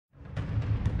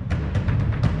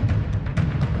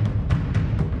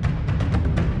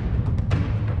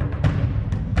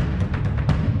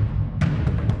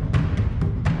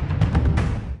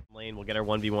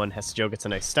Slider 1v1. HeStEJoE gets a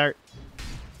nice start.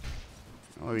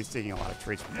 Oh, he's taking a lot of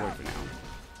trades from Koikva now.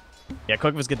 Yeah,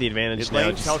 Koikva's get the advantage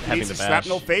now, just having the bash.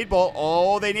 Shrapnel Fade Bolt.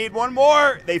 Oh, they need one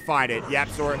more. They find it.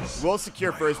 YapzOr will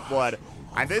secure first blood.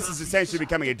 And this is essentially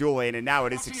becoming a dual lane, and now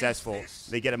it is successful.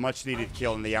 They get a much-needed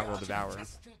kill in the Outworld Devour.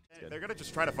 They're going to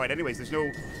just try to fight anyways. There's no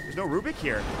Rubik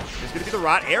here. There's going to be the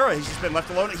Rot Era. He's just been left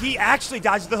alone. He actually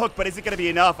dodged the hook, but is it going to be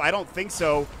enough? I don't think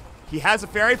so. He has a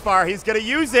Fairy Fire. He's going to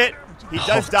use it. He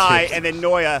does die, and then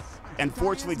Noya,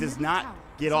 unfortunately, does not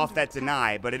get off that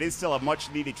deny, but it is still a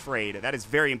much-needed trade. That is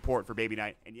very important for Baby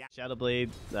Knight. And yeah. Shadowblade,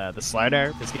 the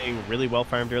Slider is getting really well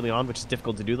farmed early on, which is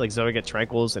difficult to do. Like Zoe get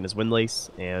Tranquils and his Windlace,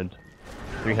 and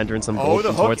 300 and some gold. Oh,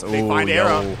 the hook. They find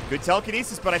Era. Good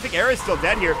telekinesis, but I think Era is still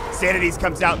dead here. Sanities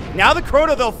comes out. Now the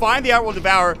Chrono, they'll find the Outworld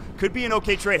Devour. Could be an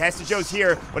okay trade. HeStEJoE's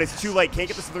here, but it's too late. Can't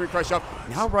get the Slithering Crush up.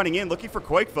 Now running in, looking for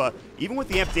Koikva. Even with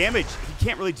the amp damage, he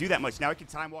can't really do that much. Now he can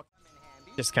time walk.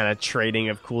 Just kind of trading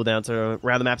of cooldowns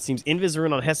around the map. Seems Invis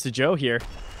Rune on HeStEJoE here.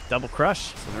 Double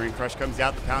crush. Slithering Crush comes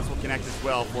out. The pounce will connect as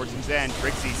well. Fortune's End.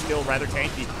 Trixie still rather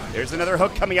tanky. There's another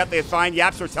hook coming out. They find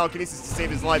YapzOr. Telekinesis to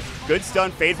save his life. Good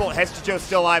stun. Fade Bolt. HeStEJoE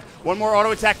still alive. One more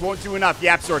auto attack won't do enough.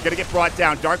 YapzOr gonna get brought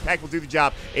down. Dark Pact will do the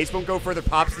job. Ace won't go further.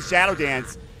 Pops the Shadow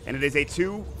Dance. And it is a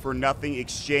 2-for-0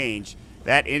 exchange.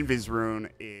 That Invis Rune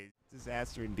is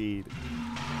disaster indeed.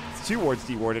 It's 2 wards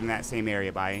dewarded in that same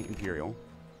area by Imperial.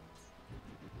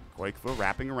 Koikva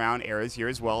wrapping around. Era's here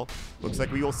as well. Looks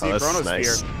like we will see a Chronosphere.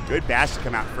 Nice. Good bash to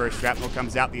come out first. Shrapnel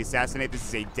comes out. The Assassinate. This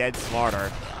is a dead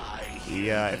Slider.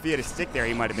 If he had a stick there,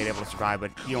 he might have been able to survive,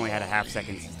 but he only had a half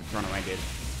second since the Chrono ended.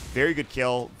 Very good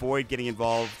kill. Void getting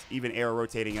involved. Even Era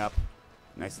rotating up.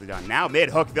 Nicely done. Now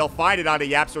mid-hook. They'll find it onto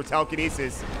YapzOr.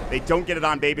 Telekinesis. They don't get it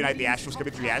on Baby Knight. The Astral's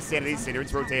coming through. He has Sanity.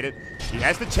 Cinderit's rotated. He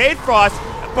has the Chain Frost,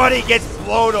 but he gets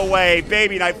blown away.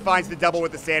 Baby Knight finds the double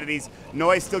with the Sanities.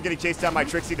 Noise still getting chased down by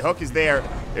Trixie. The hook is there.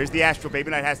 There's the Astral.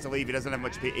 Baby Knight has to leave. He doesn't have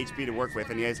much HP to work with,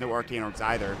 and he has no Arcane Orbs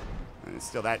either. And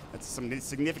still, that's some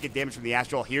significant damage from the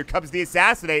Astral. Here comes the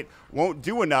Assassinate. Won't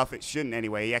do enough. It shouldn't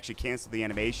anyway. He actually canceled the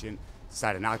animation.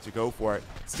 Decided not to go for it.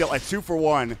 Still, a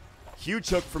 2-for-1. Huge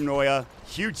hook from Noya.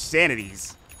 Huge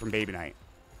Sanities from Baby Knight.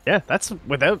 Yeah, that's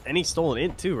without any stolen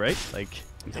int too, right? Like,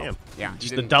 damn. Yeah.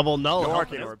 Just the double null. No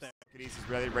Arcane Orbs. He's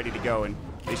ready to go, and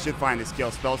they should find this kill.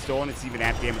 Spell stolen. It's even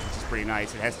amp damage, which is pretty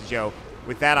nice. It has to HeStEJoE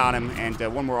with that on him, and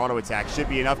one more auto attack should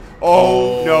be enough.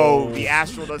 Oh, no. The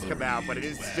Astral does come out, but it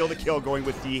is still the kill going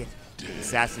with the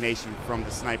assassination from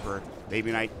the sniper.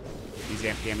 Baby Knight. He's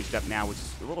amp damaged up now, which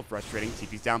is a little frustrating.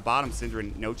 TP's down bottom.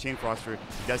 Cinderin, no Chain Froster.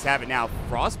 He does have it now.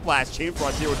 Frost Blast, Chain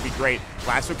Frost here would be great.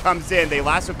 Lasso comes in. They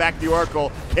lasso back the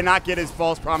Oracle. Cannot get his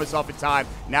false promise off in time.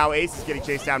 Now Ace is getting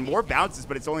chased down. More bounces,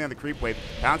 but it's only on the creep wave.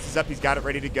 Bounces up. He's got it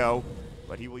ready to go,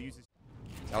 but he will use his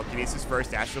telekinesis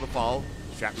first. Astral to fall.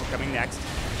 Shrapnel coming next.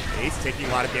 Ace taking a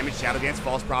lot of damage. Shadow Dance,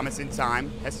 false promise in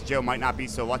time. HeStEJoE might not be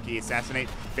so lucky. Assassinate.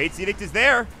 Fate's Edict is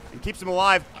there and keeps him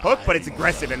alive. Hook, but it's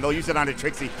aggressive, and they'll use it onto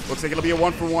Trixie. Looks like it'll be a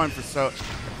 1-for-1 for so,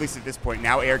 at least at this point.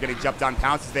 Now Air getting jumped on.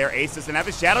 Pounces there. Ace doesn't have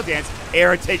his Shadow Dance.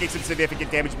 Air taking some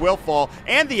significant damage. Will fall,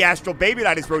 and the Astral. Baby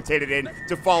Knight is rotated in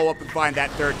to follow up and find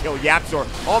that third kill. YapzOr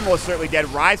almost certainly dead.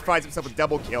 Rise finds himself a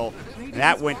double kill. And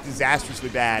that went disastrously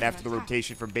bad after the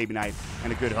rotation from Baby Knight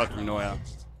and a good hook from Noya.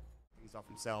 Off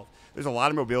himself. There's a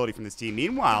lot of mobility from this team.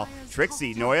 Meanwhile,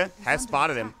 Trixie, Noya has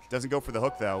spotted him. Doesn't go for the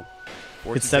hook though.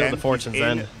 Good set of the Fortune's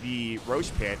End. The Roche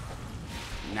pit.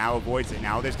 Now avoids it.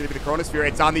 Now there's going to be the Chronosphere.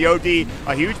 It's on the OD.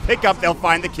 A huge pickup. They'll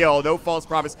find the kill. No false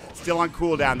promise. Still on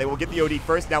cooldown. They will get the OD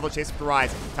first. Now they'll chase up the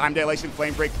Rise. Time dilation,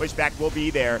 flame break, pushback will be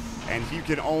there. And you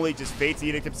can only just Fate's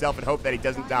Edict himself and hope that he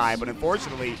doesn't die. But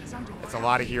unfortunately, that's a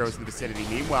lot of heroes in the vicinity.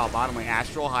 Meanwhile, bottom lane,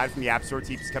 Astral hide from YapzOr.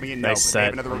 TP's coming in. Nice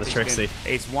set another from the Trixie.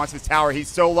 Ace wants his tower. He's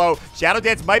so low. Shadow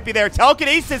Dance might be there.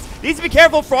 Telekinesis needs to be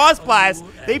careful. Frost Blast.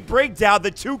 They break down the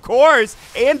 2 cores,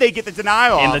 and they get the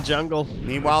denial in the jungle.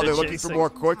 Meanwhile, they're looking for more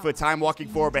Koikva. Time walking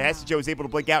forward, but HeStEJoE was able to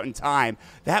blink out in time.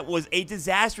 That was a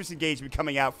disastrous engagement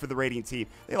coming out for the Radiant team.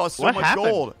 They lost so much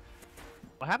gold.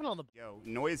 What happened on the...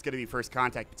 Noya is going to be first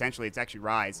contact, potentially. It's actually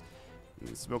Rise.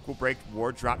 And smoke will break.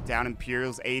 Ward drop down.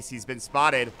 Imperial's Ace. He's been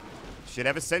spotted. Should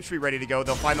have a Sentry ready to go.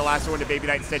 They'll find the last one to Baby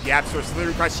Knight instead. YapzOr,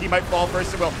 Slithering Crush. He might fall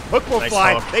first. It will. Hook will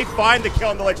fly. Hook. They find the kill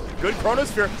on the ledge. Good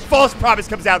Chronosphere. False promise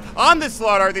comes out on the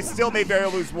Slaughter. They still may very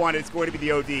lose one. It's going to be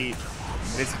the OD.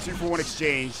 It's a 2-for-1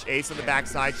 exchange. Ace on the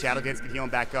backside. Shadow Dance can heal him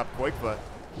back up. Koikva,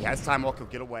 he has time walk. He'll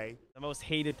get away. The most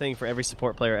hated thing for every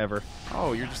support player ever.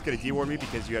 Oh, you're just going to de-ward me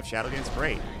because you have Shadow Dance?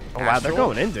 Great. Oh, wow, they're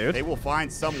going in, dude. They will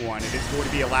find someone. It is going to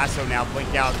be a lasso now.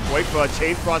 Blink out. Koifa,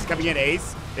 Chain Frost coming in.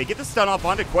 Ace. They get the stun off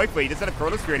onto Koifa. He doesn't have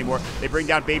Chronosphere anymore. They bring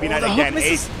down Baby Knight again.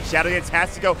 Ace. Shadow Dance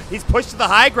has to go. He's pushed to the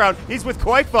high ground. He's with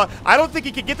Koifa. I don't think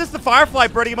he can get this to Firefly,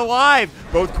 burning him alive.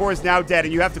 Both cores now dead,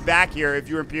 and you have to back here if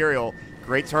you're Imperial.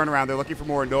 Great turnaround. They're looking for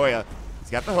more Noya. He's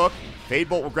got the hook. Fade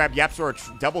Bolt will grab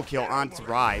YapzOr, a double kill onto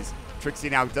Rise.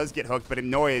 Trixie now does get hooked, but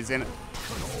Noya is in.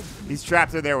 He's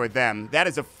trapped in there with them. That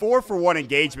is a 4-for-1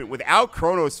 engagement without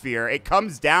Chronosphere. It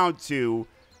comes down to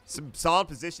some solid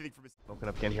positioning from his. Open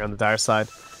up again here on the Dire side.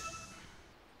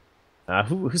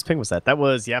 Whose ping was that? That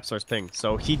was YapzOr's ping.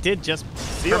 So he did just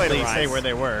perfectly say where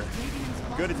they were.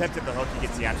 Good attempt at the hook. He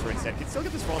gets the YapzOr instead. Can still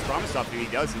get this false promise off, dude.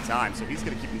 He does in time, so he's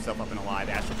going to keep himself up and alive.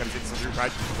 Astral comes in, Silver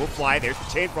Crouch will fly. There's the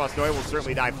Chain Frost. Noya will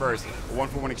certainly die first. A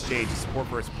 1-for-1 exchange. Support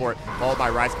for a support. Followed by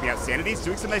Rise coming out. Sanity's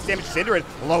doing some nice damage. Synderen,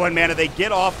 low on mana. They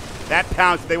get off that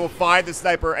pounce. They will find the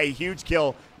sniper. A huge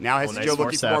kill. Now HeStEJoE nice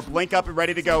looking for more. Blink up and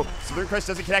ready to go. Silver Crush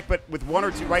doesn't connect, but with 1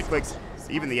 or 2 right clicks,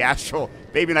 even the Astral,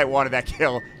 Baby Knight wanted that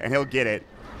kill, and he'll get it.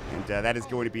 And that is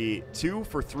going to be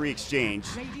 2-for-3 exchange.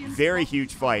 Very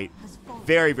huge fight.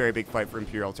 Very, very big fight for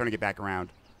Imperial. Turning it back around.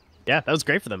 Yeah, that was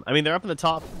great for them. I mean, they're up in the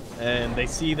top, and they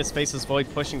see the Spaceless Void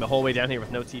pushing the whole way down here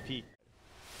with no TP.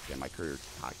 Get my career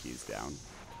hotkey is down.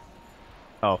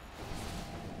 Oh.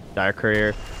 Dire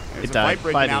Courier. There's a fight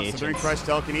breaking out. Southern Crush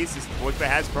Telekinesis. Koifa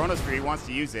has Chronosphere. He wants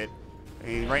to use it.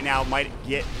 And right now might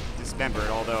get dismembered,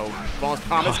 although False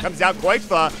Promise comes out.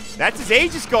 Koifa, that's his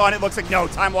Aegis gone. It looks like no,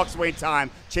 time walks away in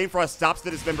time. Chain Frost stops the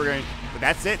dismembering, but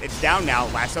that's it. It's down now.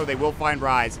 Lasso, they will find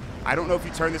Rise. I don't know if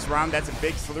you turn this around. That's a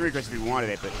big Slither Crush if you wanted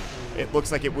it, but it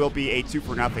looks like it will be a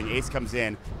 2-for-0. Ace comes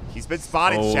in. He's been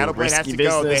spotted. Shadowblade has to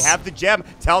go. They have the gem.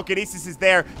 Telekinesis is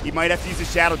there. He might have to use a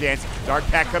Shadow Dance. Dark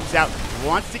Pack comes out.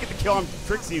 Wants to get the kill on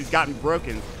Trixie, who's gotten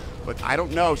broken. But I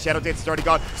don't know. Shadow Dance has already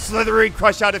gone. Slithering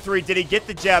Crush out of 3. Did he get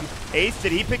the gem? Ace,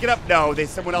 did he pick it up? No.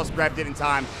 Someone else grabbed it in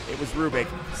time. It was Rubik.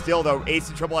 Still, though, Ace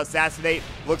in trouble. Assassinate.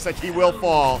 Looks like he will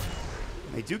fall.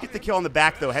 They do get the kill on the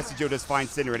back, though. HeStEJoE does find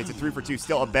Cinder, and it's a 3-for-2.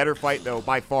 Still a better fight, though,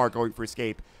 by far, going for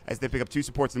Escape. As they pick up 2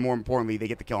 supports, and more importantly, they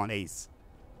get the kill on Ace.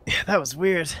 Yeah, that was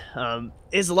weird.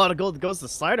 Is a lot of gold that goes to the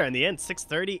slider in the end.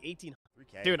 630, 18.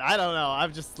 Dude, I don't know.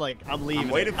 I'm just like, I'm leaving. I'm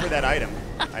waiting for that item.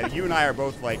 You and I are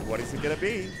both like, what is it going to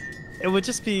be? It would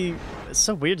just be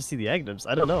so weird to see the items.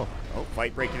 I don't know. Oh,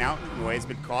 fight breaking out. Noya's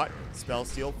been caught. Spell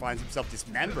Steal finds himself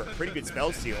Dismember. Pretty good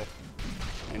Spell Steal.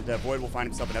 And Void will find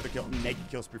himself another kill, naked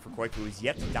kill spree for Koifa, who is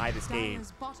yet to die this game.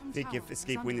 I think if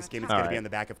Escape win this game, it's going to be on the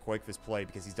back of Koifa's play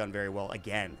because he's done very well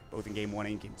again, both in Game 1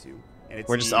 and Game 2. And it's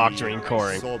We're just Octarine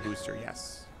coring. Soul Booster,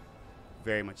 yes.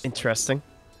 Very much so. Interesting.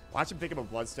 Watch him pick up a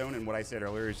Bloodstone, and what I said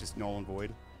earlier is just null and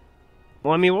void.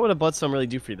 Well, I mean, what would a Bloodstone really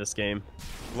do for you this game?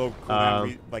 Low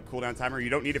cooldown, cooldown timer. You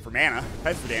don't need it for mana.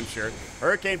 That's for damn sure.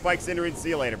 Hurricane Pike, Cinder, and see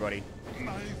you later, buddy.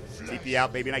 TP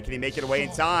out, Baby Knight. Can he make it away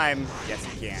in time? Yes,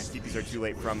 he can. TPs are too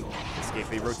late from Escape.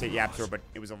 They rotate YapzOr, but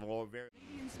it was a low, very.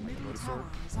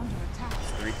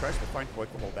 Three Crush. We'll find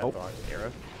Koifa. Hold that thought.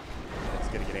 Era. It's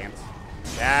gonna get amped.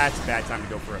 That's a bad time to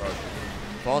go for a hook.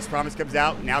 False Promise comes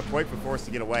out. Now Koifa forced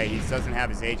to get away. He doesn't have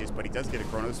his Aegis, but he does get a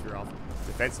Chronosphere off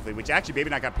defensively, which actually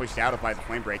Baby Knight got pushed out of by the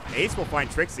Flame Break. Ace will find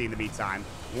Trixie in the meantime,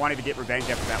 wanting to get revenge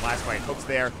after that last fight. Hook's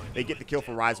there. They get the kill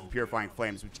for Rise with Purifying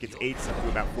Flames, which gets Ace up to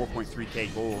about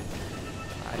 4.3k gold.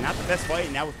 Not the best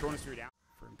fight. Now with Chronosphere down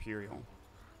for Imperial.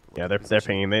 Yeah, they're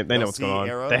pinging. They know what's going on.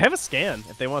 Arrow. They have a scan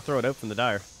if they want to throw it out from the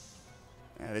Dire.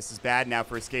 This is bad now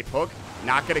for Escape. Hook,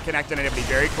 not going to connect on anybody.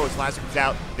 Very close. Lasso comes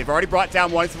out. They've already brought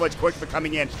down one. So much Koifa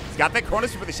coming in. He's got that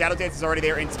Chronosphere, but the Shadow Dance is already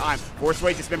there in time. Force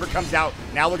Wave Dismember comes out.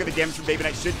 Now look at the damage from Baby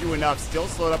Knight. Should do enough. Still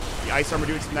slowed up. The Ice Armor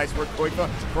doing some nice work. Koifa.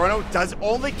 Chrono does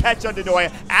only catch onto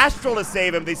Noya. Astral to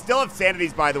save him. They still have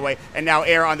Sanities, by the way. And now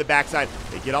Air on the backside.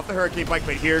 They get off the Hurricane Pike,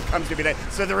 but here comes Baby Knight.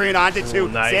 Slithering onto 2.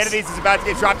 Nice. Sanities is about to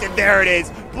get dropped, and there it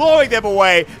is. Blowing them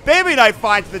away. Baby Knight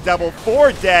finds the double.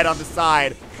 4 dead on the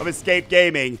side of Escape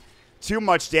Gaming. Too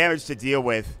much damage to deal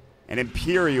with, and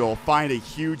Imperial find a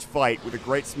huge fight with a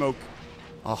great smoke.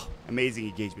 Oh, amazing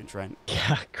engagement, Trent.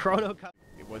 Yeah, Chrono.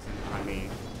 It wasn't on me.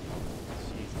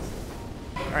 Jesus.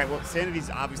 All right, well, Sanity's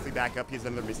obviously back up. He has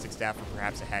another Mystic Staff or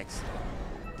perhaps a Hex.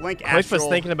 Blink, Astral. Koifa's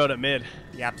thinking about it mid.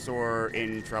 YapzOr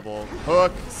in trouble.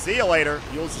 Hook, see you later.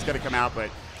 Yules is going to come out,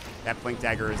 but That blink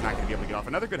dagger is not going to be able to get off.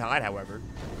 Another good hide, however.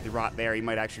 The rot there, he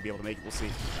might actually be able to make it. We'll see.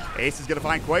 Ace is going to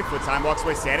find Koikfa. Time walks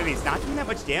away. Sanity. He's not doing that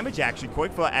much damage, actually.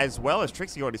 Koikfa, as well as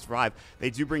Trixie, already survive. They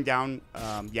do bring down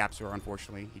Yapsor,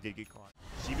 unfortunately. He did get caught.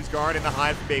 Shiva's guard in the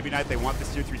hide for Baby Knight. They want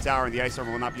this tier 3 tower, and the Ice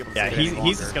Armor will not be able to save it any longer.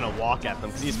 He's just going to walk at them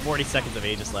because he's 40 seconds of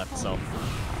Aegis left, so.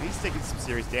 He's taking some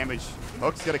serious damage.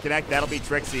 Hook's going to connect. That'll be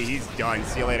Trixie. He's done.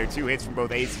 See you later. 2 hits from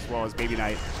both Ace as well as Baby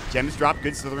Knight. Gems drop.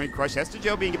 Good slithering crush.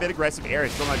 HeStEJoE being a bit aggressive. Air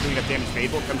is still not doing enough damage.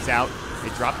 Fable comes out. They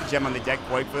drop the gem on the deck.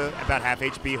 Koikfa about half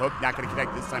HP. Hook not going to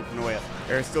connect this time for Noya.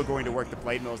 Air is still going to work. The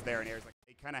blade mill's there, and Air's like,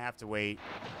 they kind of have to wait.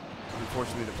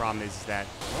 Unfortunately, the problem is that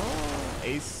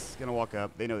Ace is going to walk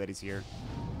up. They know that he's here.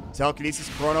 Telekinesis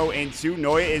Chrono into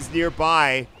Noya is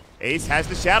nearby. Ace has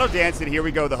the Shadow Dance, and here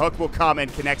we go. The hook will come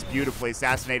and connects beautifully.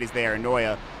 Assassinate is there, and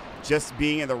Noya just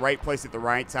being in the right place at the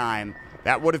right time.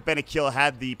 That would have been a kill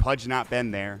had the Pudge not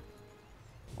been there.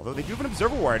 Although they do have an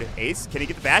Observer Ward. Ace, can he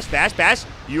get the bash? Bash, bash.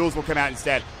 Yules will come out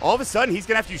instead. All of a sudden, he's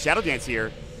going to have to use Shadow Dance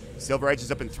here. Silver Edge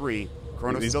is up in 3.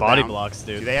 Chrono's these still body down. blocks,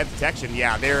 dude. Do they have detection?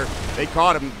 Yeah, they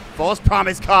caught him. False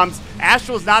Promise comes.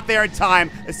 Astral's not there in time.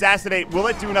 Assassinate. Will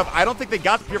it do enough? I don't think they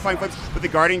got the Purifying Flames, but the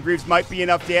Guardian Greaves might be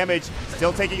enough damage.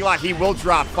 Still taking a lot. He will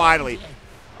drop, finally.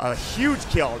 A huge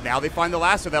kill. Now they find the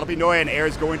lasso. That'll be Noya, and Air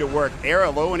is going to work. Air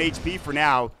low in HP for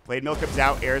now. Blade Mill comes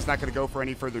out. Air is not going to go for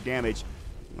any further damage.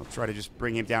 They'll try to just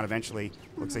bring him down eventually.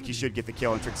 Looks like he should get the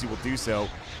kill, and Trixie will do so.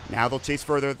 Now they'll chase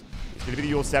further. It's going to be the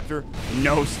Yule Scepter.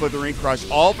 No Slithering Crush.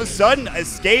 All of a sudden,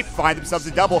 Escape. Find themselves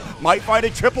a double. Might find a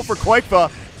triple for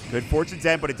Koikfa. Good fortune's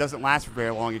end, but it doesn't last for very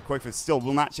long, and Koikfa still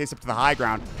will not chase up to the high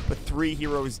ground. But 3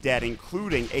 heroes dead,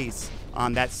 including Ace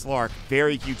on that Slark.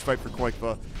 Very huge fight for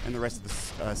Koikfa and the rest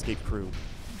of the Escape crew.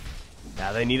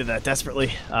 Yeah, they needed that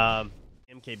desperately.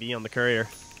 MKB on the courier,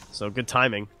 so good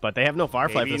timing. But they have no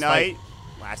Firefly for this fight.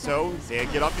 Lasso, they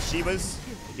get off the Shivas,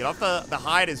 they get off the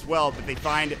hide as well, but they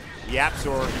find the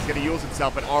Yapsor. He's going to use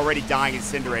himself, but already dying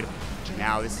incinerated.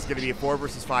 Now this is going to be a 4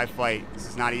 versus 5 fight. This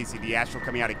is not easy. The Astral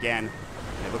coming out again.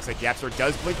 And it looks like Yapsor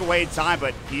does blink away in time,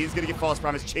 but he's going to get False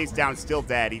Promise chased down, still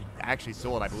dead. He actually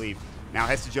stole it, I believe. Now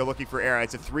HeStEJoE looking for Era.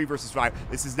 It's a 3 versus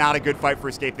 5. This is not a good fight for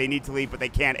Escape. They need to leave, but they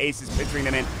can't. Ace is pinching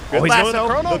them in. Good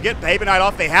lasso. They'll get Baby Knight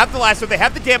off. They have the lasso. They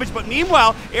have the damage, but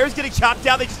meanwhile, Air's getting chopped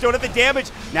down. They just don't have the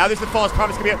damage. Now there's the False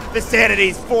Promise coming out. The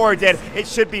Sanity's 4 dead. It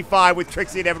should be 5 with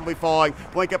Trixie inevitably falling.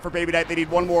 Blink up for Baby Knight. They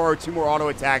need 1 more or 2 more auto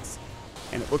attacks.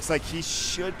 And it looks like he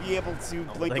should be able to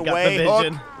blink away.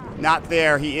 Hook, not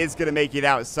there. He is going to make it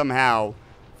out somehow.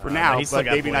 For now, but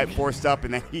Baby Knight forced up,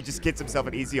 and then he just gets himself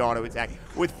an easy auto attack.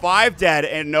 With 5 dead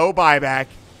and no buyback,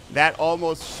 that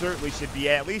almost certainly should be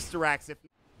at least a Rax.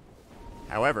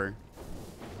 However,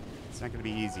 it's not going to be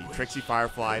easy. Trixie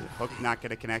Firefly, Hook not going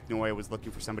to connect. Noya was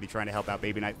looking for somebody trying to help out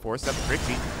Baby Knight. Forced up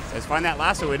Trixie. Says find that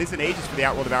lasso. It is an Aegis for the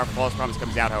Outworld of Our False Promise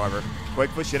comes out, however.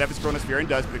 Koikfa should have his Chronosphere and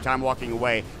does, but they're time walking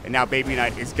away. And now Baby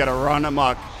Knight is going to run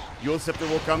amok. Yule Scepter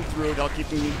will come through. They'll keep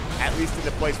him at least in the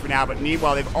place for now. But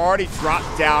meanwhile, they've already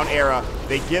dropped down Era.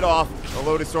 They get off. The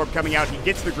Lotus Orb coming out. He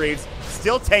gets the Greaves.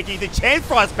 Still taking. The Chain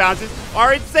Frost bounces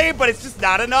are insane, but it's just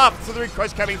not enough. So the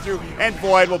Crush coming through, and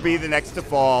Void will be the next to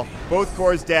fall. Both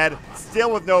cores dead.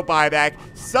 Still with no buyback.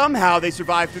 Somehow they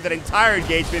survive through that entire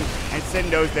engagement, and Sin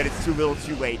knows that it's too little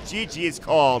too late. GG is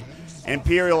called.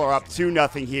 Imperial are up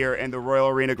 2-0 here in the Royal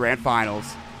Arena Grand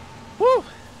Finals. Woo!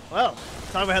 Well,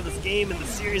 talking about how this game and the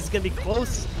series is going to be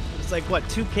close. It's like, what,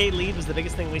 2K lead was the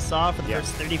biggest thing we saw for the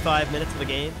first 35 minutes of the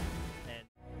game?